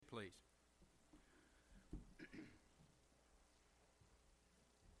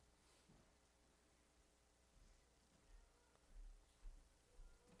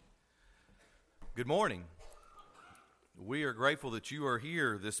Good morning. We are grateful that you are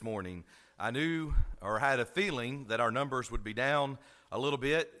here this morning. I knew or had a feeling that our numbers would be down a little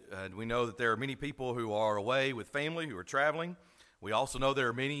bit. We know that there are many people who are away with family, who are traveling. We also know there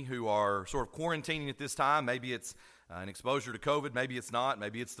are many who are sort of quarantining at this time. Maybe it's an exposure to COVID, maybe it's not,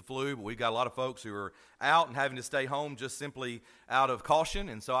 maybe it's the flu, but we've got a lot of folks who are out and having to stay home just simply out of caution,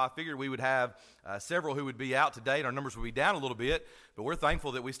 and so I figured we would have several who would be out today, and our numbers would be down a little bit, but we're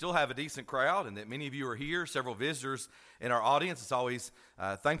thankful that we still have a decent crowd and that many of you are here, several visitors in our audience. It's always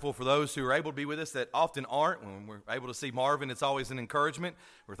thankful for those who are able to be with us that often aren't. When we're able to see Marvin, it's always an encouragement.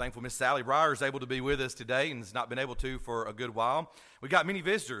 We're thankful Miss Sally Breyer is able to be with us today and has not been able to for a good while. We got many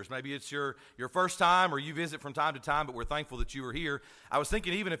visitors. Maybe it's your first time or you visit from time to time, but we're thankful that you are here. I was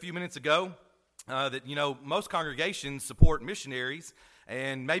thinking even a few minutes ago that, most congregations support missionaries,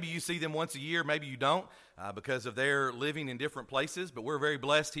 and maybe you see them once a year, maybe you don't, because of their living in different places. But we're very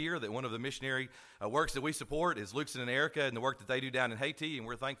blessed here that one of the missionary works that we support is Lukeson and Erica and the work that they do down in Haiti, and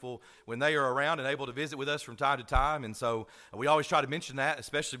we're thankful when they are around and able to visit with us from time to time. And so we always try to mention that,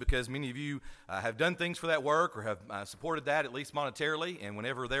 especially because many of you have done things for that work or have supported that, at least monetarily, and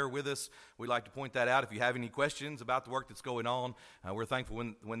whenever they're with us, we like to point that out. If you have any questions about the work that's going on, we're thankful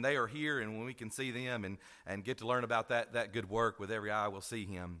when they are here and when we can see them and get to learn about that good work. With every eye will see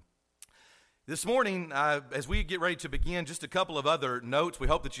him. This morning, as we get ready to begin, just a couple of other notes. We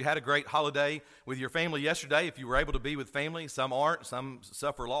hope that you had a great holiday with your family yesterday. If you were able to be with family, some aren't. Some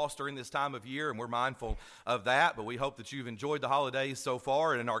suffer loss during this time of year, and we're mindful of that. But we hope that you've enjoyed the holidays so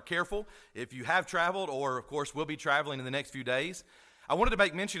far and are careful if you have traveled or, of course, will be traveling in the next few days. I wanted to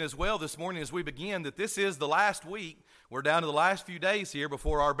make mention as well this morning as we begin that this is the last week. We're down to the last few days here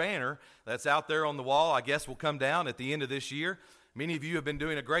before our banner that's out there on the wall, I guess, will come down at the end of this year. Many of you have been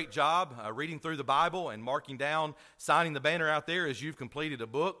doing a great job reading through the Bible and marking down, signing the banner out there as you've completed a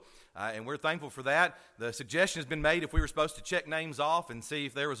book, and we're thankful for that. The suggestion has been made if we were supposed to check names off and see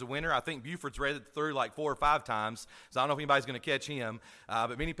if there was a winner. I think Buford's read it through like 4 or 5 times, so I don't know if anybody's going to catch him.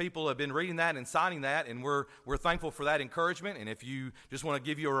 But many people have been reading that and signing that, and we're thankful for that encouragement. And if you just want to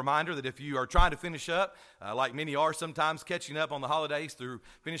give you a reminder that if you are trying to finish up, like many are sometimes catching up on the holidays through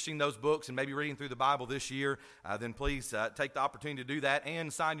finishing those books and maybe reading through the Bible this year, then please take the opportunity to do that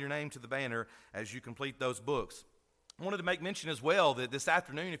and sign your name to the banner as you complete those books. I wanted to make mention as well that this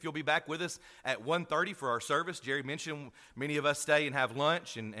afternoon, if you'll be back with us at 1:30 for our service, Jerry mentioned many of us stay and have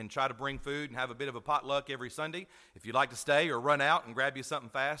lunch and try to bring food and have a bit of a potluck every Sunday. If you'd like to stay or run out and grab you something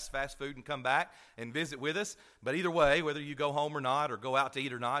fast food and come back and visit with us. But either way, whether you go home or not or go out to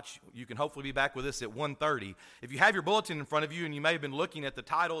eat or not, you can hopefully be back with us at 1:30. If you have your bulletin in front of you and you may have been looking at the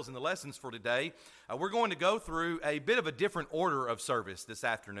titles and the lessons for today, we're going to go through a bit of a different order of service this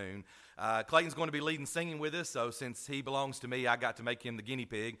afternoon. Clayton's going to be leading singing with us, so since he belongs to me, I got to make him the guinea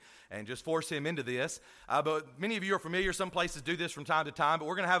pig and just force him into this. But many of you are familiar. Some places do this from time to time, but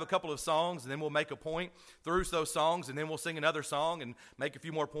we're going to have a couple of songs, and then we'll make a point through those songs, and then we'll sing another song and make a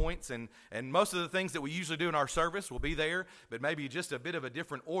few more points. And most of the things that we usually do in our service will be there, but maybe just a bit of a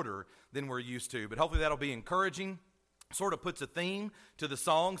different order than we're used to. But hopefully that'll be encouraging. Sort of puts a theme to the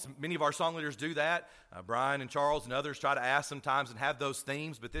songs. Many of our song leaders do that. Brian and Charles and others try to ask sometimes and have those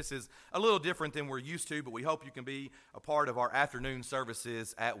themes, but this is a little different than we're used to, but we hope you can be a part of our afternoon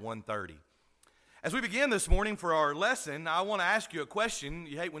services at 1:30. As we begin this morning for our lesson, I want to ask you a question.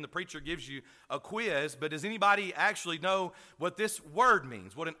 You hate when the preacher gives you a quiz, but does anybody actually know what this word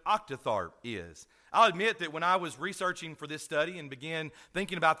means, what an octotharp is? I'll admit that when I was researching for this study and began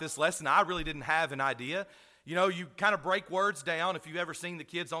thinking about this lesson, I really didn't have an idea. You kind of break words down. If you've ever seen the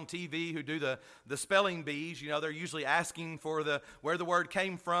kids on TV who do the spelling bees, they're usually asking for where the word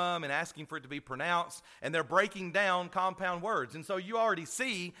came from and asking for it to be pronounced, and they're breaking down compound words. And so you already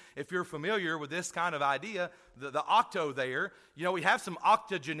see, if you're familiar with this kind of idea, the octo there. We have some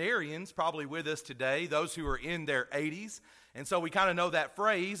octogenarians probably with us today, those who are in their 80s. And so we kind of know that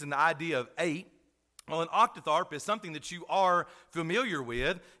phrase and the idea of 8. Well, an octotharp is something that you are familiar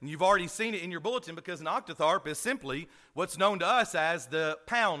with, and you've already seen it in your bulletin because an octotharp is simply what's known to us as the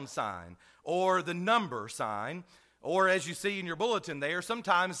pound sign or the number sign, or as you see in your bulletin there,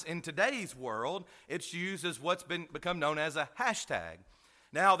 sometimes in today's world, it's used as what's become known as a hashtag.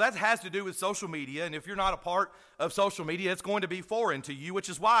 Now, that has to do with social media, and if you're not a part of social media, it's going to be foreign to you, which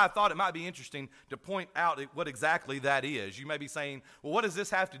is why I thought it might be interesting to point out what exactly that is. You may be saying, well, what does this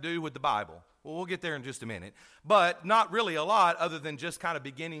have to do with the Bible? Well, we'll get there in just a minute, but not really a lot other than just kind of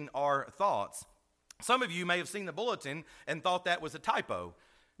beginning our thoughts. Some of you may have seen the bulletin and thought that was a typo.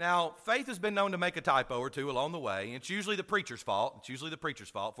 Now, Faith has been known to make a typo or two along the way, and it's usually the preacher's fault. It's usually the preacher's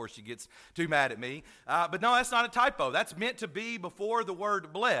fault before she gets too mad at me. But no, that's not a typo. That's meant to be before the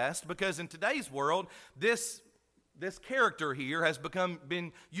word blessed, because in today's world, this character here has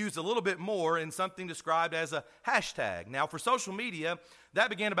been used a little bit more in something described as a hashtag. Now, for social media, that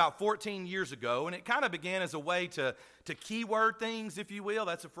began about 14 years ago, and it kind of began as a way to keyword things, if you will.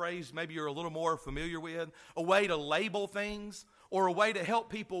 That's a phrase maybe you're a little more familiar with. A way to label things, or a way to help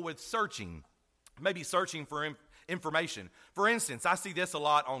people with searching, maybe searching for information. For instance, I see this a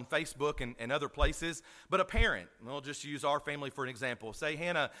lot on Facebook and other places, but a parent, we'll just use our family for an example. Say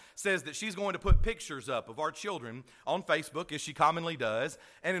Hannah says that she's going to put pictures up of our children on Facebook, as she commonly does,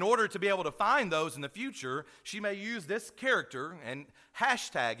 and in order to be able to find those in the future, she may use this character and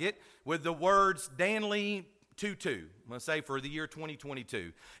hashtag it with the words Danley 22, let's say for the year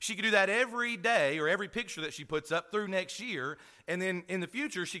 2022. She could do that every day or every picture that she puts up through next year, and then in the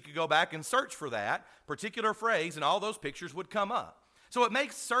future she could go back and search for that particular phrase, and all those pictures would come up. So it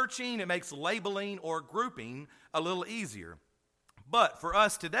makes searching, it makes labeling or grouping a little easier. But for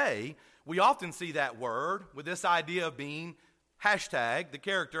us today, we often see that word with this idea of being hashtag, the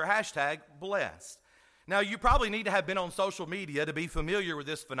character hashtag blessed. Now, you probably need to have been on social media to be familiar with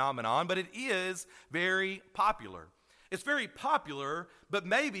this phenomenon, but it is very popular. It's very popular, but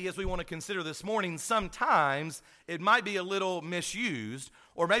maybe, as we want to consider this morning, sometimes it might be a little misused,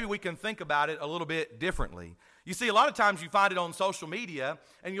 or maybe we can think about it a little bit differently. You see, a lot of times you find it on social media,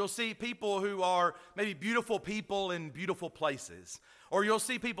 and you'll see people who are maybe beautiful people in beautiful places. Or you'll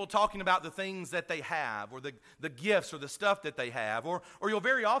see people talking about the things that they have, or the gifts or the stuff that they have. Or you'll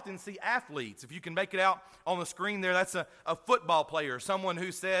very often see athletes. If you can make it out on the screen there, that's a football player, someone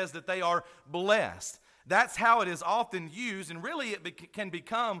who says that they are blessed. That's how it is often used, and really it can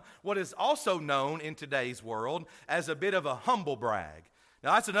become what is also known in today's world as a bit of a humble brag.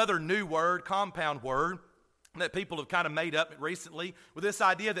 Now, that's another new word, compound word, that people have kind of made up recently, with this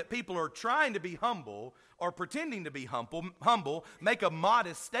idea that people are trying to be humble or pretending to be humble, make a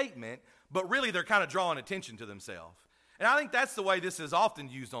modest statement, but really they're kind of drawing attention to themselves. And I think that's the way this is often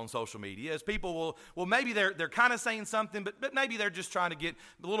used on social media, is people will maybe they're kind of saying something, but maybe they're just trying to get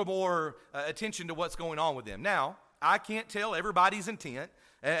a little more attention to what's going on with them. Now, I can't tell everybody's intent,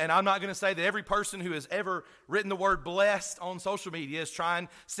 and I'm not going to say that every person who has ever written the word blessed on social media is trying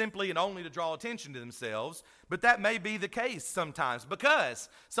simply and only to draw attention to themselves, but that may be the case sometimes, because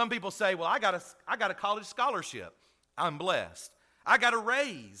some people say, well, I got a college scholarship, I'm blessed. I got a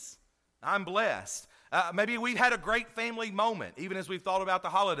raise, I'm blessed. Maybe we've had a great family moment, even as we've thought about the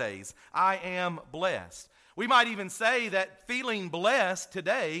holidays, I am blessed. We might even say that feeling blessed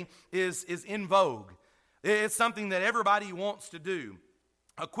today is in vogue. It's something that everybody wants to do.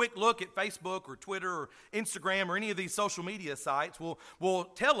 A quick look at Facebook or Twitter or Instagram or any of these social media sites will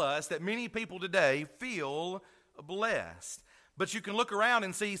tell us that many people today feel blessed. But you can look around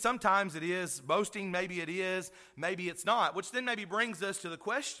and see sometimes it is boasting, maybe it's not, which then maybe brings us to the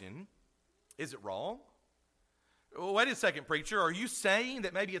question, is it wrong? Well, wait a second, preacher. Are you saying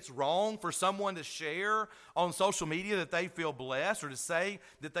that maybe it's wrong for someone to share on social media that they feel blessed, or to say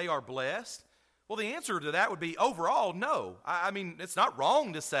that they are blessed? Well, the answer to that would be overall, no. I mean, it's not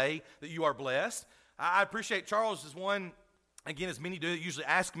wrong to say that you are blessed. I appreciate Charles is one, again, as many do, usually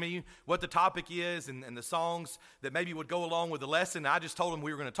ask me what the topic is and the songs that maybe would go along with the lesson. I just told him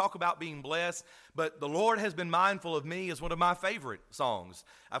we were going to talk about being blessed, but the Lord has been mindful of me is one of my favorite songs.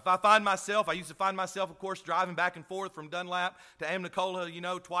 If I used to find myself, of course, driving back and forth from Dunlap to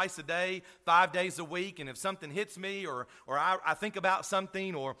Amnicola, twice a day, 5 days a week, and if something hits me or I think about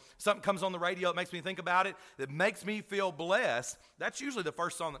something or something comes on the radio that makes me think about it, that makes me feel blessed, that's usually the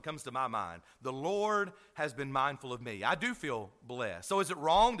first song that comes to my mind. The Lord has been mindful of me. I do feel blessed. So is it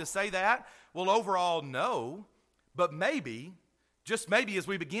wrong to say that? Well, overall, no, but maybe, just maybe as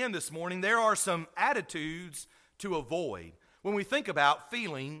we begin this morning, there are some attitudes to avoid when we think about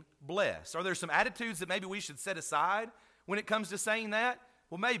feeling blessed. Are there some attitudes that maybe we should set aside when it comes to saying that?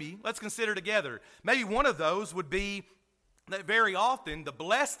 Well, maybe. Let's consider together. Maybe one of those would be that very often the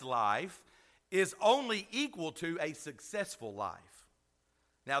blessed life is only equal to a successful life.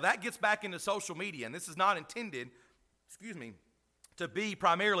 Now, that gets back into social media, and this is not intended, to be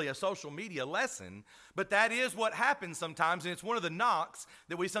primarily a social media lesson, but that is what happens sometimes, and it's one of the knocks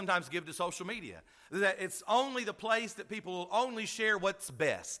that we sometimes give to social media, that it's only the place that people will only share what's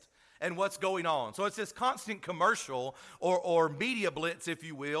best and what's going on. So it's this constant commercial or media blitz, if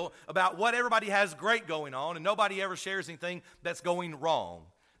you will, about what everybody has great going on, and nobody ever shares anything that's going wrong.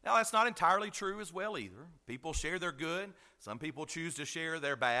 Now, that's not entirely true as well either. People share their good. Some people choose to share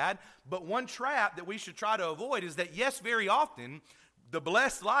their bad. But one trap that we should try to avoid is that, yes, very often, The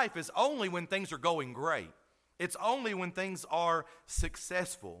blessed life is only when things are going great. It's only when things are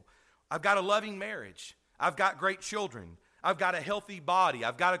successful. I've got a loving marriage. I've got great children. I've got a healthy body.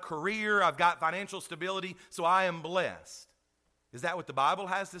 I've got a career. I've got financial stability, so I am blessed. Is that what the Bible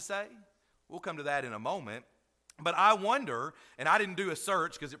has to say? We'll come to that in a moment. But I wonder, and I didn't do a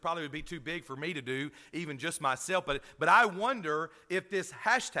search because it probably would be too big for me to do, even just myself, but I wonder if this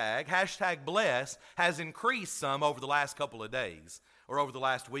hashtag blessed, has increased some over the last couple of days or over the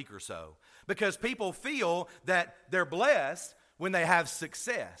last week or so. Because people feel that they're blessed when they have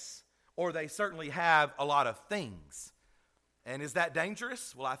success, or they certainly have a lot of things. And is that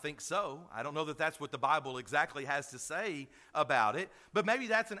dangerous? Well, I think so. I don't know that that's what the Bible exactly has to say about it, but maybe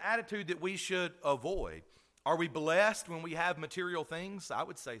that's an attitude that we should avoid. Are we blessed when we have material things? I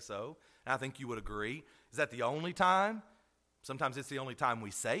would say so, and I think you would agree. Is that the only time? Sometimes it's the only time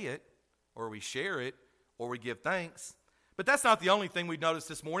we say it, or we share it, or we give thanks. But that's not the only thing we noticed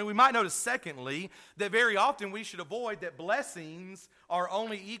this morning. We might notice, secondly, that very often we should avoid that blessings are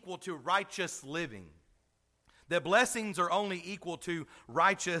only equal to righteous living. That blessings are only equal to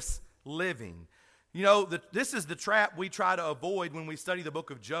righteous living. You know, this is the trap we try to avoid when we study the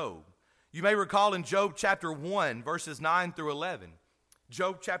book of Job. You may recall in Job chapter 1, verses 9 through 11.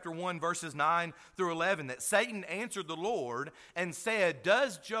 Job chapter 1, verses 9 through 11, that Satan answered the Lord and said,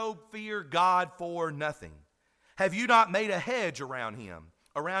 "Does Job fear God for nothing? Have you not made a hedge around him,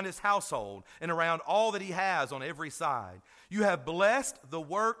 around his household, and around all that he has on every side? You have blessed the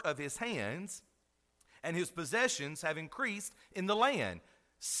work of his hands, and his possessions have increased in the land."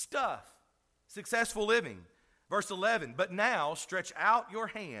 Stuff. Successful living. Verse 11, "But now stretch out your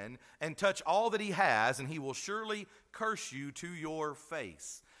hand and touch all that he has, and he will surely curse you to your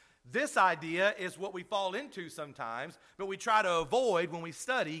face." This idea is what we fall into sometimes, but we try to avoid when we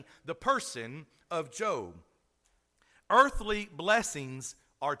study the person of Job. Earthly blessings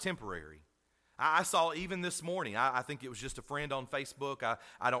are temporary. I saw even this morning, I think it was just a friend on Facebook,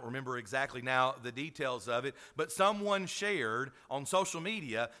 I don't remember exactly now the details of it, but someone shared on social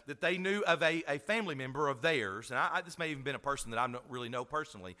media that they knew of a family member of theirs, and this may have even been a person that I don't really know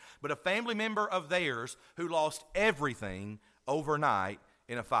personally, but a family member of theirs who lost everything overnight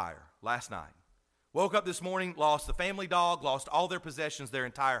in a fire last night. Woke up this morning, lost the family dog, lost all their possessions, their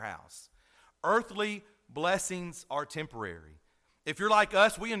entire house. Earthly blessings are temporary. If you're like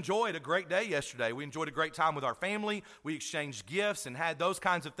us, we enjoyed a great day yesterday. We enjoyed a great time with our family. We exchanged gifts and had those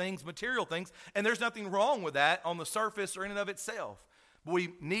kinds of things, material things, and there's nothing wrong with that on the surface or in and of itself. But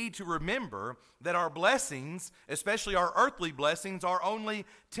we need to remember that our blessings, especially our earthly blessings, are only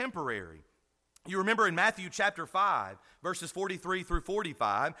temporary. You remember in Matthew chapter 5, verses 43 through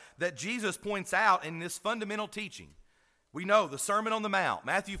 45, that Jesus points out in this fundamental teaching. We know the Sermon on the Mount,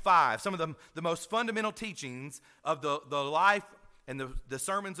 Matthew 5, some of the most fundamental teachings of the life and the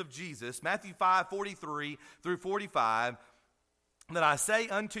sermons of Jesus, Matthew 5, 43 through 45, that I say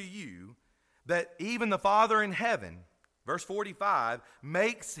unto you that even the Father in heaven, verse 45,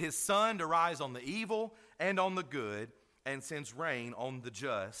 makes his sun to rise on the evil and on the good, and sends rain on the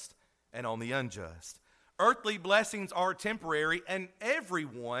just and on the unjust. Earthly blessings are temporary, and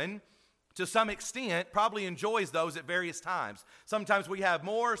everyone, to some extent, probably enjoys those at various times. Sometimes we have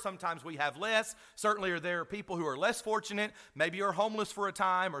more, sometimes we have less. Certainly there are people who are less fortunate, maybe are homeless for a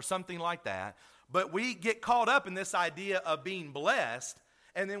time or something like that. But we get caught up in this idea of being blessed,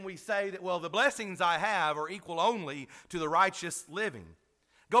 and then we say that, well, the blessings I have are equal only to the righteous living.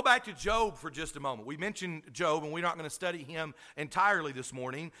 Go back to Job for just a moment. We mentioned Job, and we're not going to study him entirely this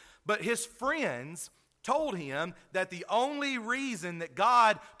morning, but his friends told him that the only reason that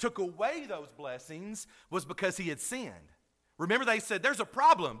God took away those blessings was because he had sinned. Remember, they said, "There's a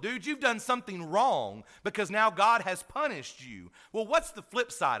problem, dude. You've done something wrong because now God has punished you." Well, what's the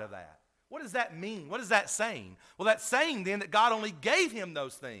flip side of that? What does that mean? What is that saying? Well, that's saying then that God only gave him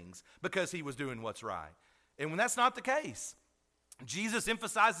those things because he was doing what's right. And when that's not the case, Jesus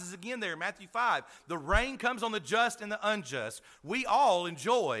emphasizes again there in Matthew 5, the rain comes on the just and the unjust. We all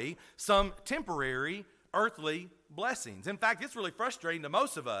enjoy some temporary earthly blessings. In fact, it's really frustrating to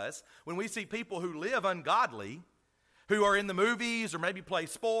most of us when we see people who live ungodly, who are in the movies or maybe play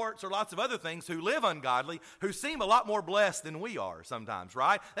sports or lots of other things, who live ungodly, who seem a lot more blessed than we are sometimes,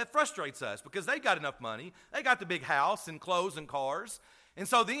 right? That frustrates us because they got enough money. They got the big house and clothes and cars. And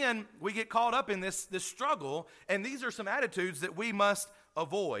so then we get caught up in this struggle, and these are some attitudes that we must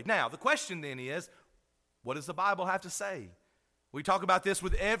avoid. Now, the question then is, what does the Bible have to say? We talk about this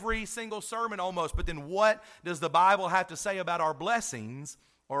with every single sermon almost, but then what does the Bible have to say about our blessings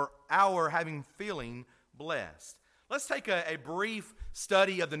or our feeling blessed? Let's take a brief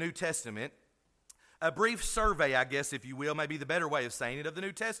study of the New Testament. a brief survey, I guess, if you will, may be the better way of saying it, of the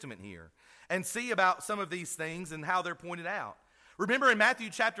New Testament here, and see about some of these things and how they're pointed out. Remember in Matthew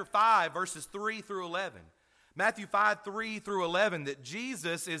chapter 5, verses 3 through 11, Matthew 5, 3 through 11, that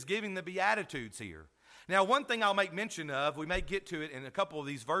Jesus is giving the Beatitudes here. Now, one thing I'll make mention of, we may get to it in a couple of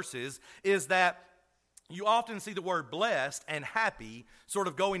these verses, is that you often see the word blessed and happy sort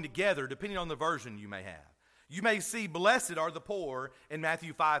of going together, depending on the version you may have. You may see blessed are the poor in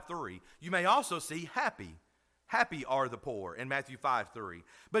Matthew 5:3. You may also see happy. Happy are the poor in Matthew 5:3.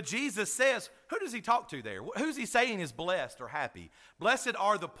 But Jesus says, who does he talk to there? Who's he saying is blessed or happy? Blessed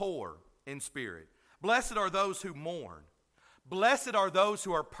are the poor in spirit. Blessed are those who mourn. Blessed are those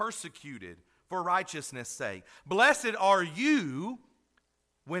who are persecuted for righteousness' sake. Blessed are you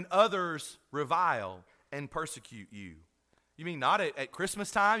when others revile and persecute you. You mean not at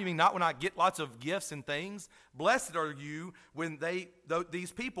Christmas time? You mean not when I get lots of gifts and things? Blessed are you when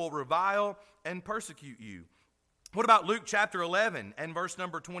these people revile and persecute you. What about Luke chapter 11 and verse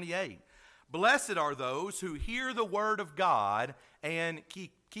number 28? Blessed are those who hear the word of God and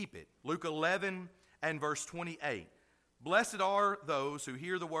keep it. Luke 11 and verse 28. Blessed are those who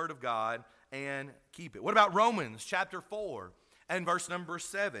hear the word of God and keep it. What about Romans chapter 4? And verse number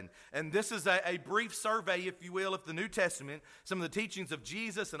 7. And this is a brief survey, if you will, of the New Testament, some of the teachings of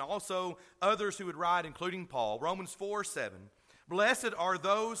Jesus and also others who would write, including Paul. Romans 4:7. Blessed are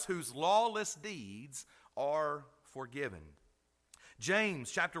those whose lawless deeds are forgiven. James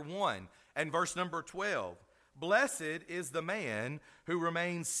chapter 1 and verse number 12. Blessed is the man who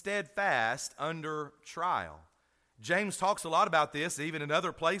remains steadfast under trial. James talks a lot about this, even in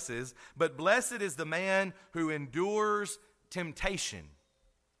other places, but blessed is the man who endures temptation.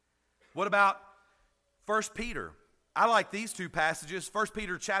 What about 1 Peter? I like these two passages. 1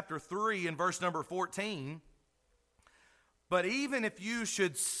 Peter chapter 3 and verse number 14. But even if you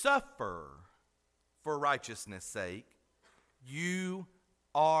should suffer for righteousness' sake, you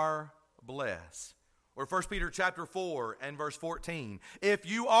are blessed. Or 1 Peter chapter 4 and verse 14. If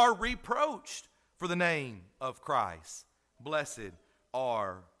you are reproached for the name of Christ, blessed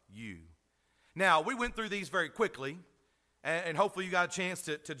are you. Now, we went through these very quickly. And hopefully you got a chance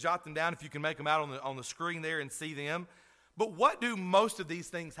to jot them down if you can make them out on the screen there and see them. But what do most of these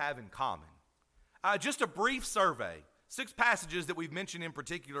things have in common? Just a brief survey. 6 passages that we've mentioned in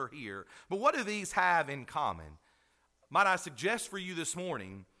particular here. But what do these have in common? Might I suggest for you this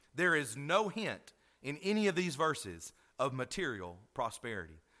morning, there is no hint in any of these verses of material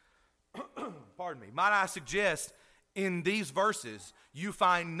prosperity. Pardon me. Might I suggest in these verses you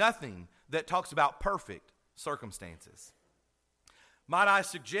find nothing that talks about perfect circumstances. Might I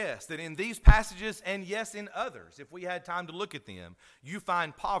suggest that in these passages, and yes, in others, if we had time to look at them, you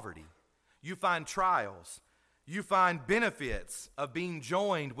find poverty, you find trials, you find benefits of being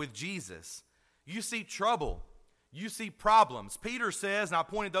joined with Jesus. You see trouble, you see problems. Peter says, and I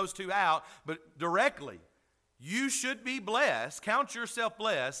pointed those two out, but directly, you should be blessed, count yourself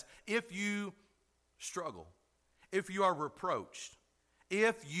blessed, if you struggle, if you are reproached,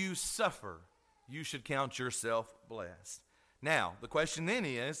 if you suffer, you should count yourself blessed. Now, the question then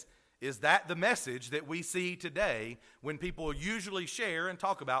is that the message that we see today when people usually share and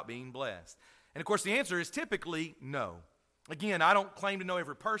talk about being blessed? And of course, the answer is typically no. Again, I don't claim to know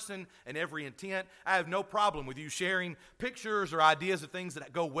every person and every intent. I have no problem with you sharing pictures or ideas of things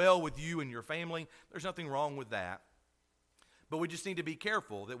that go well with you and your family. There's nothing wrong with that. But we just need to be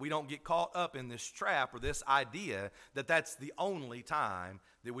careful that we don't get caught up in this trap or this idea that that's the only time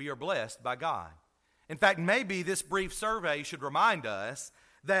that we are blessed by God. In fact, maybe this brief survey should remind us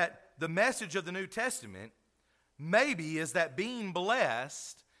that the message of the New Testament maybe is that being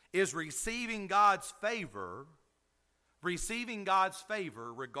blessed is receiving God's favor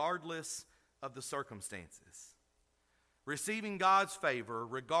regardless of the circumstances. Receiving God's favor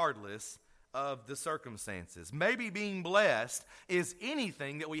regardless of the circumstances. Maybe being blessed is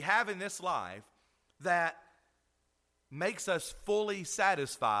anything that we have in this life that makes us fully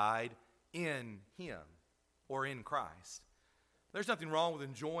satisfied in Him or in Christ. There's nothing wrong with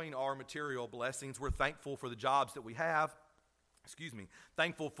enjoying our material blessings. We're thankful for the jobs that we have.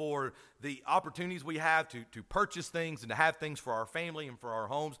 Thankful for the opportunities we have to purchase things and to have things for our family and for our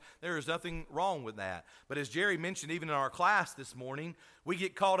homes. There is nothing wrong with that. But as Jerry mentioned, even in our class this morning, we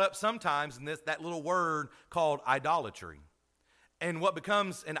get caught up sometimes in that little word called idolatry. And what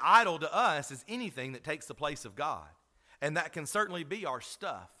becomes an idol to us is anything that takes the place of God. And that can certainly be our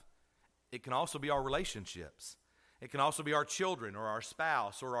stuff. It can also be our relationships. It can also be our children or our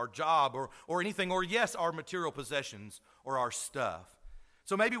spouse or our job or anything, or yes, our material possessions or our stuff.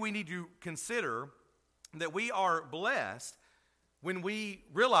 So maybe we need to consider that we are blessed when we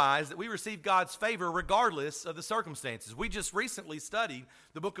realize that we receive God's favor regardless of the circumstances. We just recently studied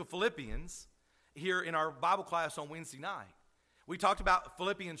the book of Philippians here in our Bible class on Wednesday night. We talked about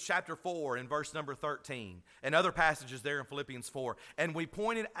Philippians chapter 4 and verse number 13 and other passages there in Philippians 4. And we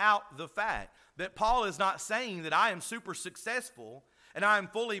pointed out the fact that Paul is not saying that I am super successful and I am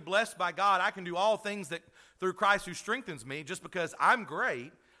fully blessed by God. I can do all things that through Christ who strengthens me just because I'm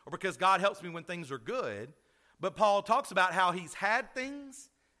great or because God helps me when things are good. But Paul talks about how he's had things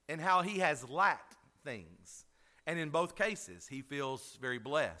and how he has lacked things. And in both cases, he feels very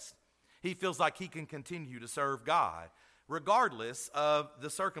blessed. He feels like he can continue to serve God regardless of the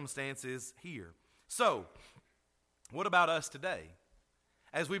circumstances here. So, what about us today?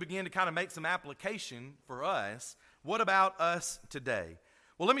 As we begin to kind of make some application for us, what about us today?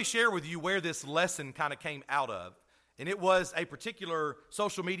 Well, let me share with you where this lesson kind of came out of. And it was a particular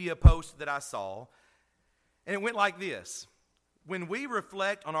social media post that I saw. And it went like this. When we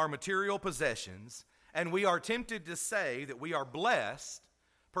reflect on our material possessions and we are tempted to say that we are blessed,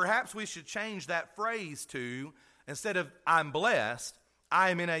 perhaps we should change that phrase to, instead of I'm blessed, I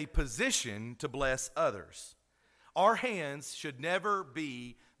am in a position to bless others. Our hands should never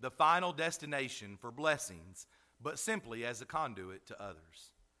be the final destination for blessings, but simply as a conduit to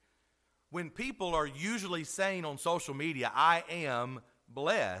others. When people are usually saying on social media, I am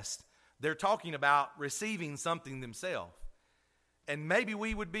blessed, they're talking about receiving something themselves. And maybe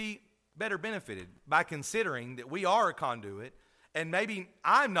we would be better benefited by considering that we are a conduit, and maybe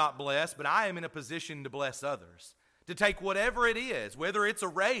I'm not blessed, but I am in a position to bless others. To take whatever it is, whether it's a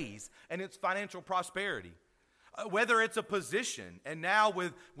raise and it's financial prosperity, whether it's a position, and now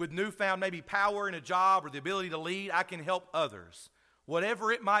with newfound maybe power in a job or the ability to lead, I can help others.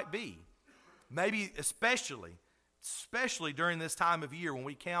 Whatever it might be, maybe especially during this time of year when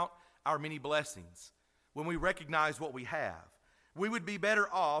we count our many blessings, when we recognize what we have, we would be better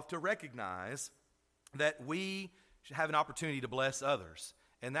off to recognize that we should have an opportunity to bless others.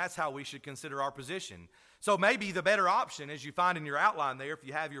 And that's how we should consider our position. So maybe the better option, as you find in your outline there, if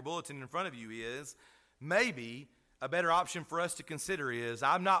you have your bulletin in front of you, is maybe a better option for us to consider is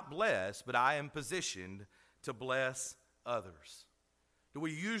I'm not blessed, but I am positioned to bless others. Do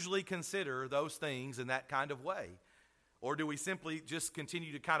we usually consider those things in that kind of way? Or do we simply just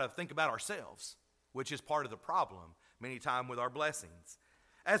continue to kind of think about ourselves, which is part of the problem many times with our blessings?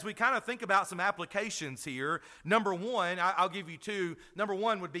 As we kind of think about some applications here, number one, I'll give you two. Number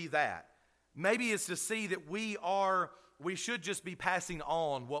one would be that. Maybe it's to see that we should just be passing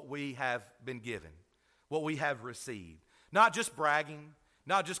on what we have been given, what we have received. Not just bragging,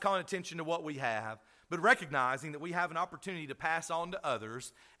 not just calling attention to what we have, but recognizing that we have an opportunity to pass on to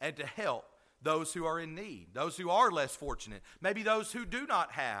others and to help those who are in need, those who are less fortunate, maybe those who do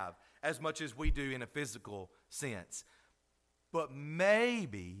not have as much as we do in a physical sense. But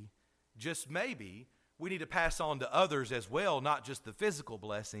maybe, just maybe, we need to pass on to others as well, not just the physical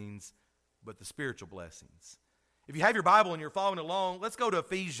blessings, but the spiritual blessings. If you have your Bible and you're following along, let's go to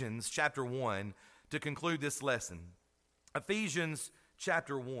Ephesians chapter 1 to conclude this lesson. Ephesians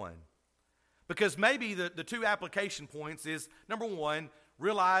chapter 1. Because maybe the two application points is, number one,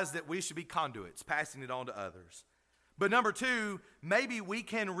 realize that we should be conduits, passing it on to others. But number two, maybe we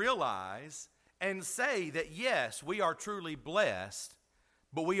can realize and say that yes, we are truly blessed,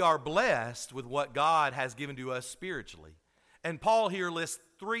 but we are blessed with what God has given to us spiritually. And Paul here lists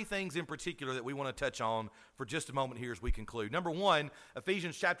three things in particular that we want to touch on for just a moment here as we conclude. Number one,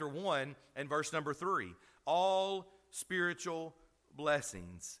 Ephesians chapter 1 and verse number 3, all spiritual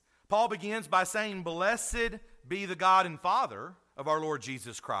blessings. Paul begins by saying, blessed be the God and Father of our Lord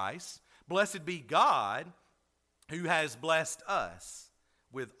Jesus Christ. Blessed be God who has blessed us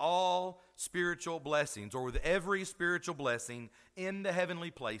with all spiritual blessings, or with every spiritual blessing in the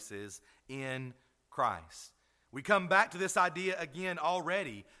heavenly places in Christ. We come back to this idea again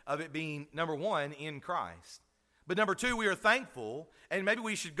already of it being, number one, in Christ. But number two, we are thankful, and maybe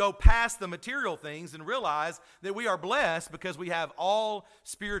we should go past the material things and realize that we are blessed because we have all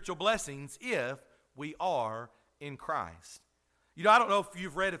spiritual blessings if we are in Christ. You know, I don't know if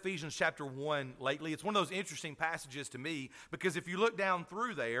you've read Ephesians chapter 1 lately. It's one of those interesting passages to me because if you look down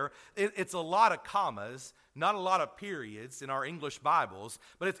through there, it's a lot of commas, not a lot of periods in our English Bibles,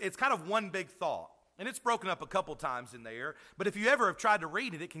 but it's kind of one big thought. And it's broken up a couple times in there. But if you ever have tried to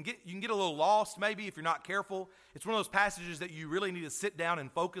read it, you can get a little lost maybe if you're not careful. It's one of those passages that you really need to sit down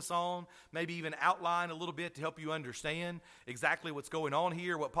and focus on, maybe even outline a little bit to help you understand exactly what's going on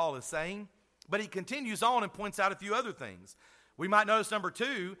here, what Paul is saying. But he continues on and points out a few other things. We might notice number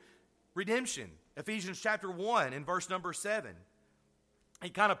two, redemption. Ephesians chapter 1 and verse number 7. he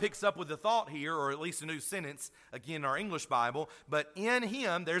kind of picks up with the thought here, or at least a new sentence, again, in our English Bible. But in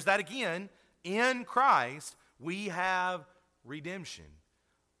him, there's that again, in Christ, we have redemption.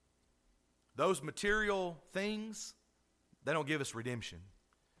 Those material things, they don't give us redemption.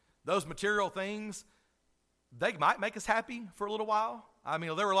 Those material things, they might make us happy for a little while. I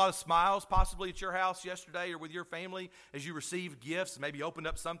mean, there were a lot of smiles possibly at your house yesterday or with your family as you received gifts, maybe opened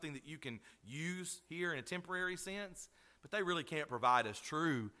up something that you can use here in a temporary sense. But they really can't provide us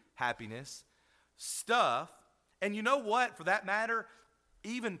true happiness. Stuff, and you know what, for that matter,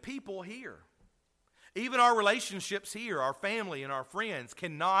 even people here, even our relationships here, our family and our friends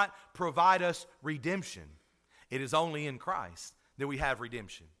cannot provide us redemption. It is only in Christ that we have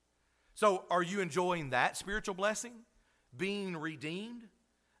redemption. So are you enjoying that spiritual blessing? Being redeemed?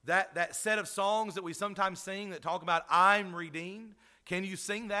 That set of songs that we sometimes sing that talk about I'm redeemed? Can you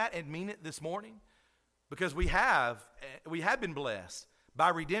sing that and mean it this morning? Because we have been blessed by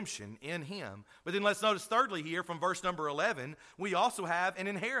redemption in him. But then let's notice thirdly here from verse number 11, we also have an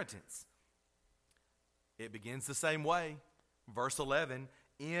inheritance. It begins the same way. Verse 11,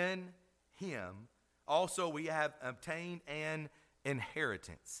 in him also we have obtained an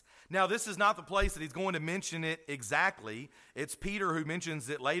inheritance. Now, this is not the place that he's going to mention it exactly. It's Peter who mentions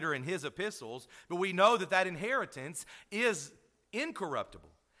it later in his epistles. But we know that inheritance is incorruptible.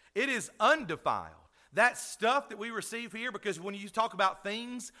 It is undefiled. That stuff that we receive here, because when you talk about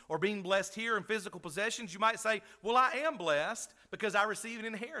things or being blessed here in physical possessions, you might say, well, I am blessed because I receive an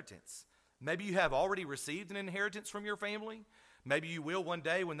inheritance. Maybe you have already received an inheritance from your family. Maybe you will one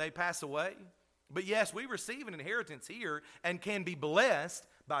day when they pass away. But yes, we receive an inheritance here and can be blessed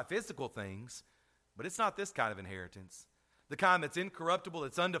by physical things, but it's not this kind of inheritance. The kind that's incorruptible,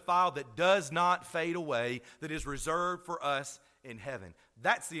 that's undefiled, that does not fade away, that is reserved for us in heaven.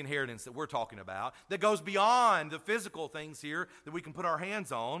 That's the inheritance that we're talking about, that goes beyond the physical things here that we can put our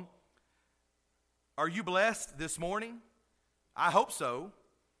hands on. Are you blessed this morning? I hope so,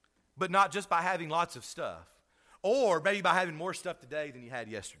 but not just by having lots of stuff, or maybe by having more stuff today than you had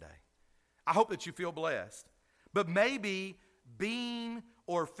yesterday. I hope that you feel blessed. But maybe being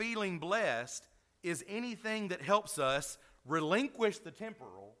or feeling blessed is anything that helps us relinquish the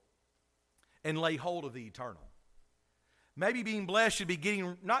temporal and lay hold of the eternal. Maybe being blessed should be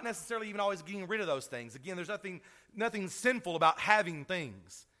not necessarily even always getting rid of those things. Again, there's nothing sinful about having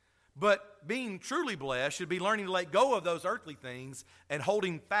things. But being truly blessed should be learning to let go of those earthly things and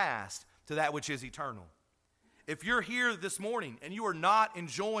holding fast to that which is eternal. If you're here this morning and you are not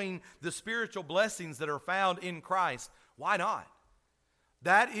enjoying the spiritual blessings that are found in Christ, why not?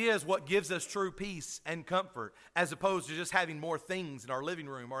 That is what gives us true peace and comfort, as opposed to just having more things in our living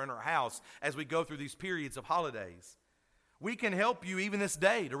room or in our house as we go through these periods of holidays. We can help you even this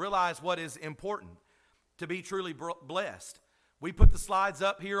day to realize what is important, to be truly blessed. We put the slides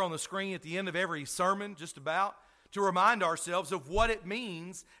up here on the screen at the end of every sermon, just about, to remind ourselves of what it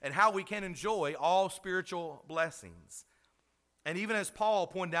means and how we can enjoy all spiritual blessings. And even as Paul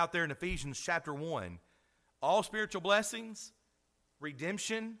pointed out there in Ephesians chapter 1, all spiritual blessings,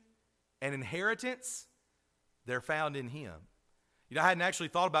 redemption, and inheritance, they're found in him. You know, I hadn't actually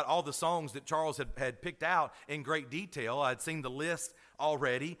thought about all the songs that Charles had picked out in great detail. I'd seen the list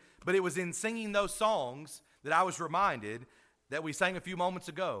already, but it was in singing those songs that I was reminded that we sang a few moments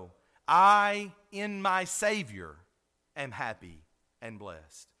ago. I, in my Savior, am happy and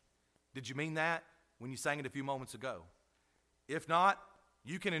blessed. Did you mean that when you sang it a few moments ago? If not,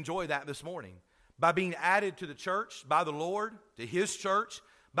 you can enjoy that this morning by being added to the church, by the Lord, to his church,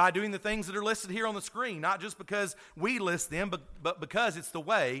 by doing the things that are listed here on the screen, not just because we list them, but because it's the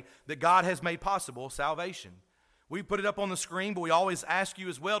way that God has made possible salvation. We put it up on the screen, but we always ask you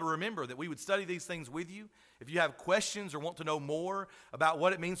as well to remember that we would study these things with you. If you have questions or want to know more about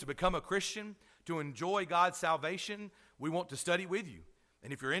what it means to become a Christian, to enjoy God's salvation, we want to study with you.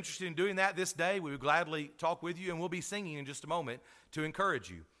 And if you're interested in doing that this day, we would gladly talk with you, and we'll be singing in just a moment to encourage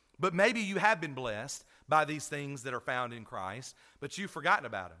you. But maybe you have been blessed by these things that are found in Christ, but you've forgotten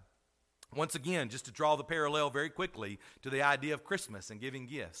about them. Once again, just to draw the parallel very quickly to the idea of Christmas and giving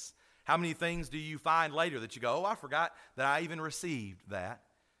gifts. How many things do you find later that you go, oh, I forgot that I even received that?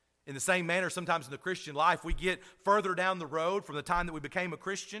 In the same manner, sometimes in the Christian life, we get further down the road from the time that we became a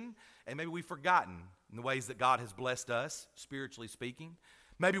Christian, and maybe we've forgotten in the ways that God has blessed us, spiritually speaking.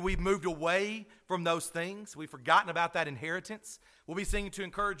 Maybe we've moved away from those things. We've forgotten about that inheritance. We'll be singing to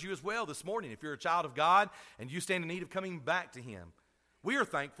encourage you as well this morning. If you're a child of God and you stand in need of coming back to him, we are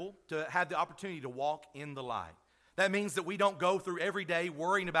thankful to have the opportunity to walk in the light. That means that we don't go through every day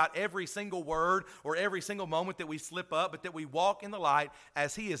worrying about every single word or every single moment that we slip up, but that we walk in the light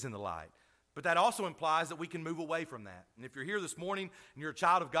as he is in the light. But that also implies that we can move away from that. And if you're here this morning and you're a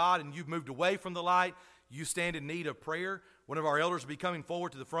child of God and you've moved away from the light, you stand in need of prayer. One of our elders will be coming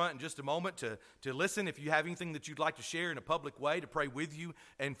forward to the front in just a moment to listen. If you have anything that you'd like to share in a public way, to pray with you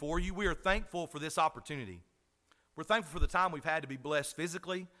and for you, we are thankful for this opportunity. We're thankful for the time we've had to be blessed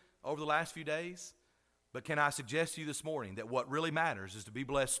physically over the last few days. But can I suggest to you this morning that what really matters is to be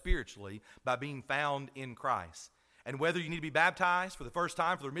blessed spiritually by being found in Christ. And whether you need to be baptized for the first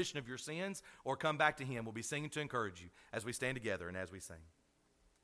time for the remission of your sins or come back to Him, we'll be singing to encourage you as we stand together and as we sing.